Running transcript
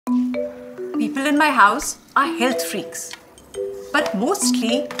People in my house are health freaks, but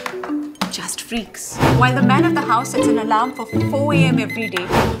mostly just freaks. While the man of the house sets an alarm for 4 a.m. every day,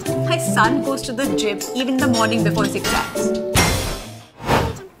 my son goes to the gym even in the morning before his exams.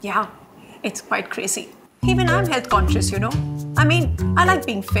 Yeah, it's quite crazy. Even I'm health conscious, you know. I mean, I like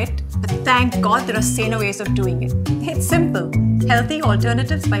being fit, but thank God there are saner ways of doing it. It's simple. Healthy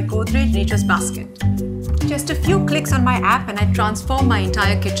alternatives by Godrej Nature's Basket. Just a few clicks on my app and I transform my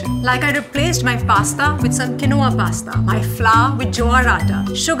entire kitchen. Like I replaced my pasta with some quinoa pasta, my flour with jowar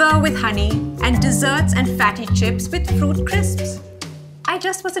atta, sugar with honey, and desserts and fatty chips with fruit crisps. I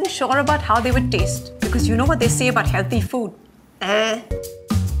just wasn't sure about how they would taste, because you know what they say about healthy food.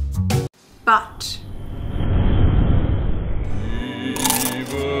 But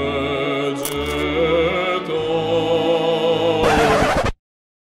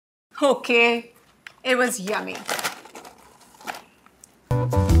okay, it was yummy.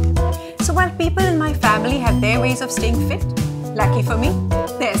 So while people in my family have their ways of staying fit, lucky for me,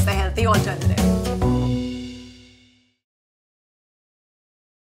 there's the healthy alternative.